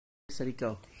Steady,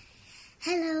 go.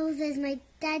 Hello, there's my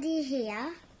daddy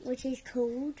here, which is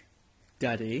called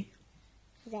Daddy.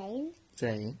 Zane.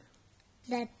 Zane.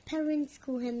 The parents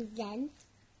call him Zen,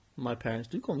 My parents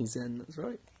do call me Zen, that's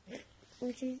right.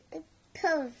 which is a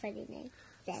kind of funny name.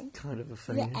 Zen. Kind of a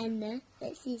funny name. The N there.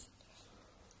 Let's use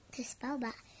to spell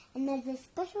that. And there's a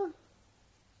special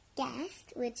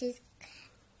guest, which is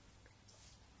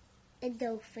a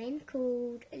dolphin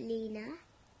called Evelina.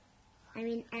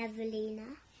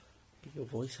 Your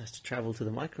voice has to travel to the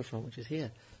microphone, which is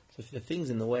here. So if the thing's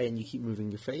in the way and you keep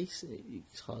moving your face,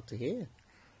 it's hard to hear.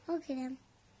 Okay then.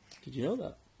 Did you know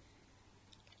that?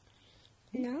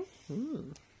 No?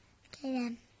 Mm. Okay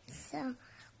then. So,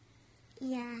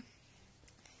 yeah.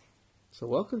 So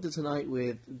welcome to Tonight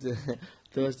with the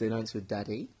Thursday Nights with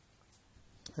Daddy.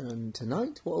 And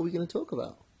tonight, what are we going to talk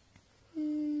about?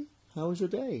 How was your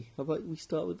day? How about we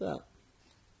start with that?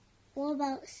 What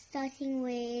about starting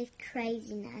with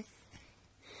craziness?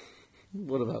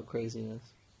 What about craziness?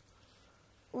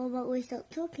 What about we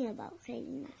start talking about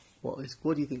craziness? What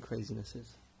do you think craziness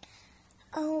is?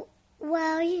 Oh,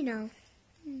 well, you know.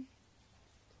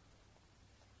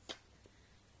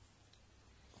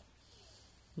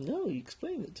 No, you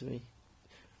explain it to me.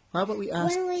 How about we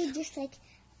ask... When we just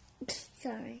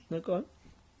sorry. No, go on.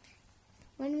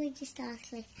 When we just ask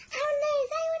oh no,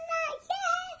 is anyone not?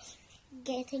 Yes!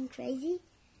 Getting crazy.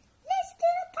 Let's do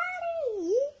a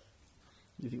party!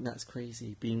 You think that's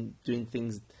crazy? Doing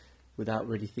things without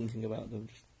really thinking about them,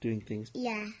 just doing things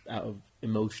Yeah, out of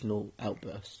emotional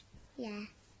outbursts, yeah.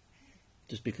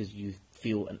 just because you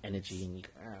feel an energy and you go,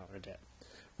 oh, I don't.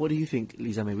 What do you think,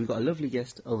 Lisa May? We've got a lovely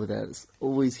guest over there that's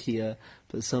always here,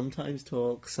 but sometimes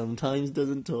talks, sometimes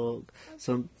doesn't talk.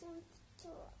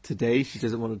 Today she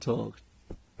doesn't want to talk.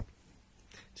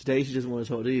 Today she doesn't want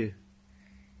to talk, do you?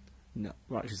 No.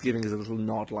 Right, she's giving us a little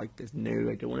nod like this. No,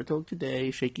 I don't want to talk today.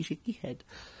 Shaky, shaky head.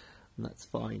 And that's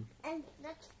fine. And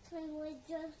next time we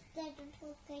just did and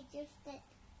talk, I just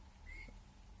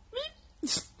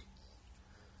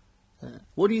did.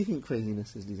 What do you think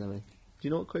craziness is, Lisa May? Do you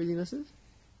know what craziness is?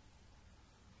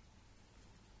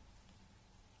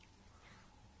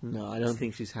 No, I don't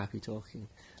think she's happy talking.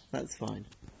 That's fine.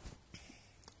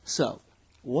 So,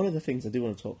 one of the things I do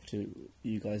want to talk to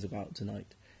you guys about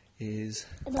tonight is...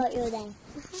 About your day.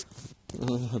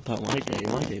 about my day.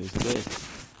 My day was good.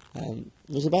 It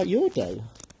was about your day.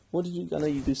 What did you... I know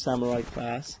you do samurai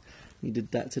class. You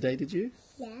did that today, did you?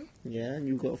 Yeah. Yeah, and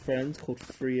you've got friends called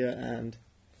Freya and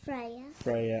Talia.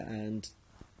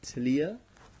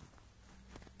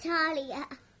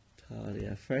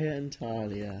 Talia. Freya and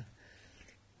Talia.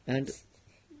 And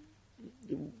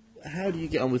how do you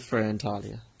get on with Freya and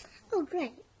Talia? Oh,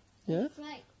 great. Yeah?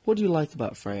 Right. What do you like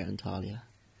about Freya and Talia?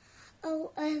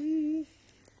 Oh,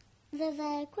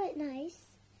 they're quite nice.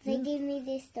 They gave me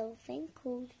this dolphin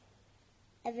called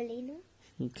Evelina.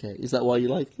 Okay, is that why you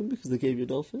like them? Because they gave you a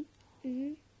dolphin?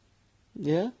 Mm-hmm.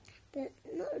 Yeah? But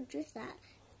not just that,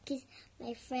 because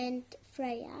my friend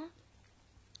Freya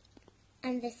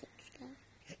and the sister.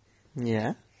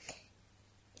 Yeah.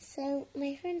 So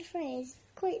my friend Freya is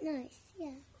quite nice,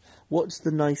 yeah. What's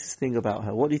the nicest thing about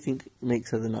her? What do you think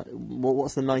makes her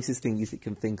what's the nicest thing you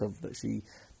can think of that she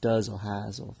does or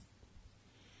has? Or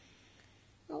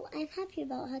Well, I'm happy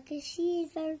about her because she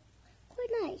is quite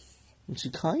nice. is she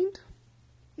kind?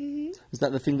 Mm-hmm. Is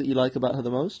that the thing that you like about her the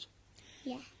most?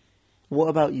 Yeah. What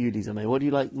about you, Lisa May? What do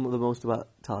you like the most about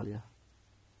Talia?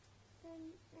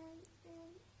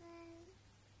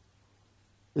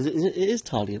 It is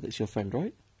Talia that's your friend,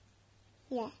 right?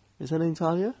 Yeah. Is her name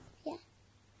Talia? Yeah.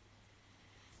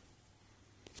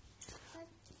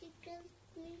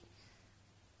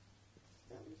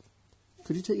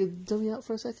 Could you take your dummy out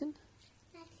for a second?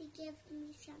 Give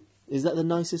me some. Is that the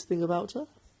nicest thing about her?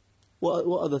 What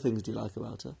other things do you like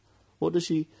about her? What does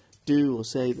she do or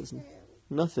say that's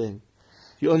nothing?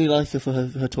 You only like her for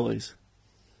her toys?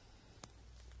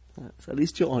 At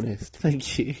least you're honest.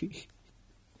 Thank you.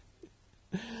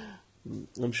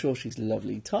 I'm sure she's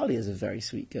lovely. Talia's a very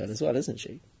sweet girl as well, isn't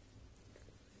she?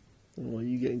 Oh, are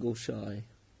you getting all shy?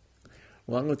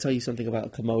 Well, I'm going to tell you something about a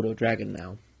Komodo dragon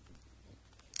now.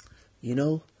 You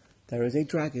know, there is a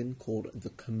dragon called the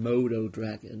Komodo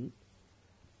dragon.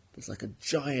 It's like a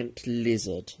giant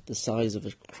lizard, the size of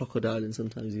a crocodile and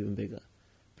sometimes even bigger.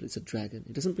 But it's a dragon.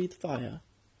 It doesn't breathe fire,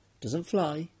 doesn't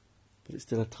fly, but it's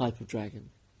still a type of dragon.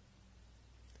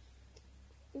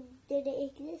 Did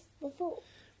it exist before?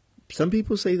 Some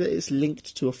people say that it's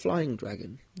linked to a flying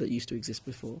dragon that used to exist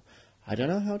before. I don't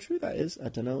know how true that is. I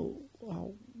don't know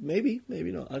how... Maybe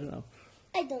not. I don't know.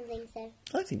 I don't think so.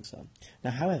 I think so.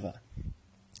 Now, however,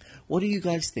 what do you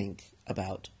guys think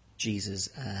about Jesus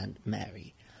and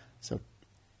Mary? So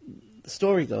the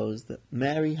story goes that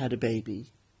Mary had a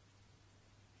baby,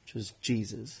 which was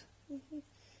Jesus,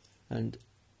 and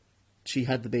she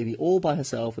had the baby all by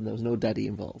herself and there was no daddy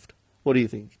involved. What do you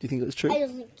think? Do you think it was true? I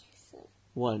don't think so.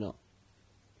 Why not?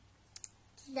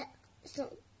 That's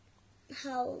not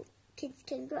how kids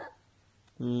can grow.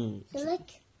 Mm. So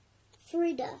like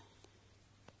Frida,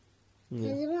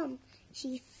 Yeah. the mum,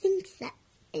 she thinks that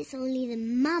it's only the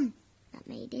mum that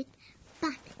made it,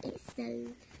 but it's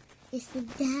the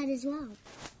dad as well.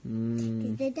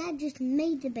 Because the dad just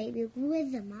made the baby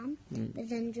with the mum, but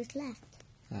then just left.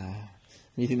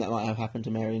 You think that might have happened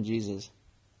to Mary and Jesus?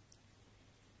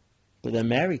 But then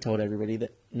Mary told everybody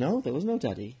that, no, there was no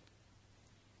daddy.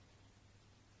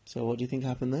 So what do you think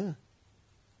happened there?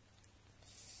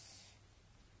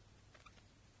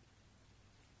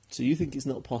 So you think it's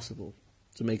not possible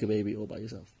to make a baby all by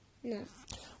yourself? No.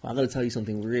 Well, I'm going to tell you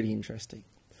something really interesting.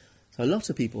 So a lot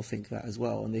of people think that as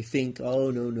well, and they think,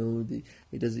 oh, no,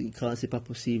 it doesn't, you can't, c'est pas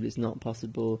possible, it's not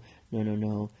possible,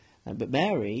 no. But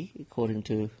Mary, according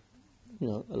to,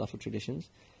 a lot of traditions,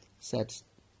 said,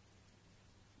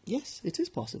 yes, it is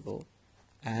possible.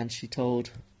 And she told,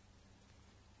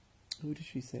 who did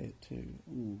she say it to?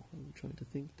 Ooh, I'm trying to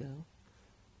think now.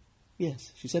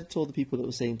 Yes, she said to all the people that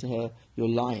were saying to her, you're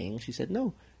lying, she said,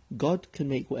 no, God can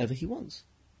make whatever he wants.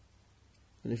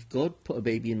 And if God put a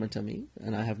baby in my tummy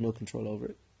and I have no control over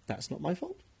it, that's not my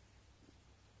fault.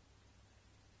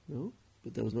 No,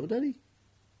 but there was no daddy.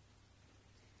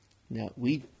 Now,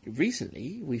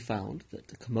 recently we found that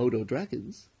the Komodo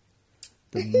dragons,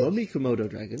 the mummy Komodo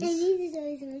dragons... And these is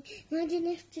always amazing. Imagine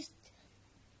if just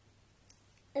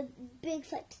a big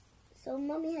fat... So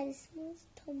Mummy had a small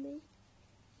tummy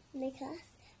in the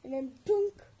class, and then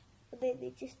plunk, the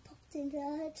baby just popped into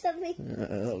her tummy.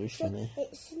 that would be funny. So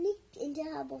it sneaked into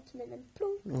her bottom and then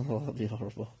plunk. Oh, that'd be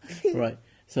horrible. Right,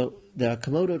 so there are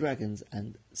Komodo dragons,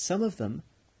 and some of the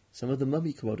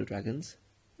mummy Komodo dragons,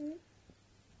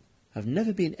 have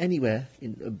never been anywhere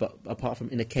apart from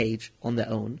in a cage on their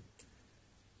own,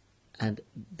 and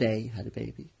they had a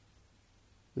baby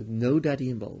with no daddy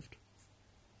involved.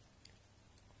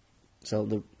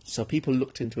 So people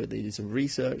looked into it. They did some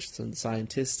research. Some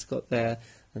scientists got there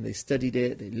and they studied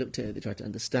it. They looked at it. They tried to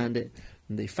understand it,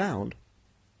 and they found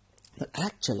that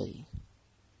actually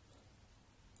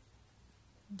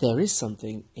there is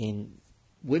something in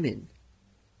women,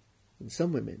 in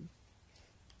some women.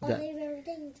 Are they very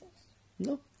dangerous?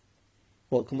 No.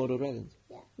 What, Komodo dragons?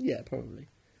 Yeah. Yeah, probably.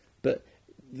 But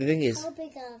the thing is... How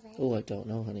big are they? Oh, I don't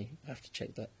know, honey. I have to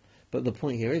check that. But the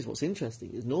point here is, what's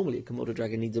interesting is normally a Komodo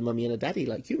dragon needs a mummy and a daddy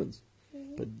like humans.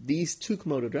 But these two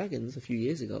Komodo dragons, a few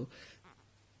years ago,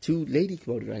 two lady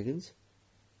Komodo dragons,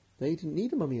 they didn't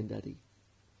need a mummy and daddy.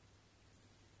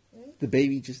 The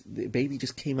baby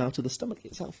just came out of the stomach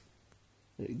itself.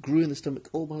 It grew in the stomach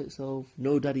all by itself,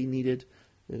 no daddy needed.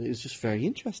 And it was just very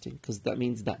interesting, because that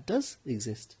means that does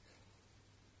exist.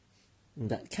 And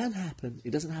that can happen.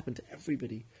 It doesn't happen to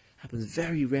everybody. It happens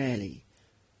very rarely.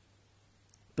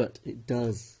 But it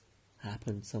does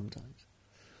happen sometimes.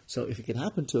 So if it can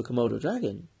happen to a Komodo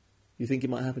dragon, you think it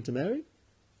might happen to Mary?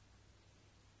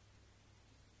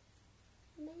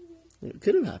 Maybe. It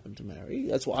could have happened to Mary.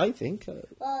 That's what I think.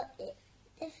 Well, it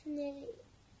definitely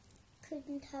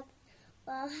couldn't happen.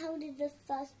 Well, how did the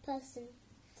first person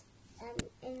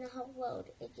in the whole world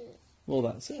exist? Well,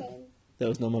 that's it. There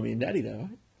was no mummy and daddy there,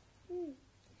 right?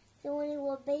 So when it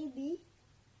was a baby,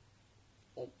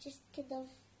 it just could have...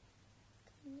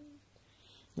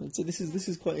 So this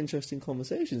is quite interesting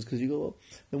conversations, because you go, well,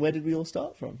 then where did we all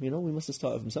start from? We must have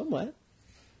started from somewhere.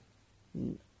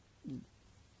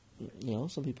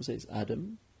 Some people say it's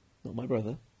Adam, not my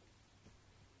brother.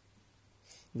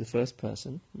 The first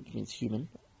person, which means human.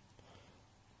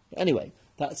 But anyway,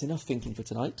 that's enough thinking for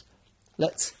tonight.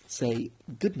 Let's say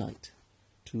good night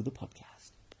to the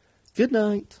podcast. Good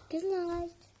night. Good night.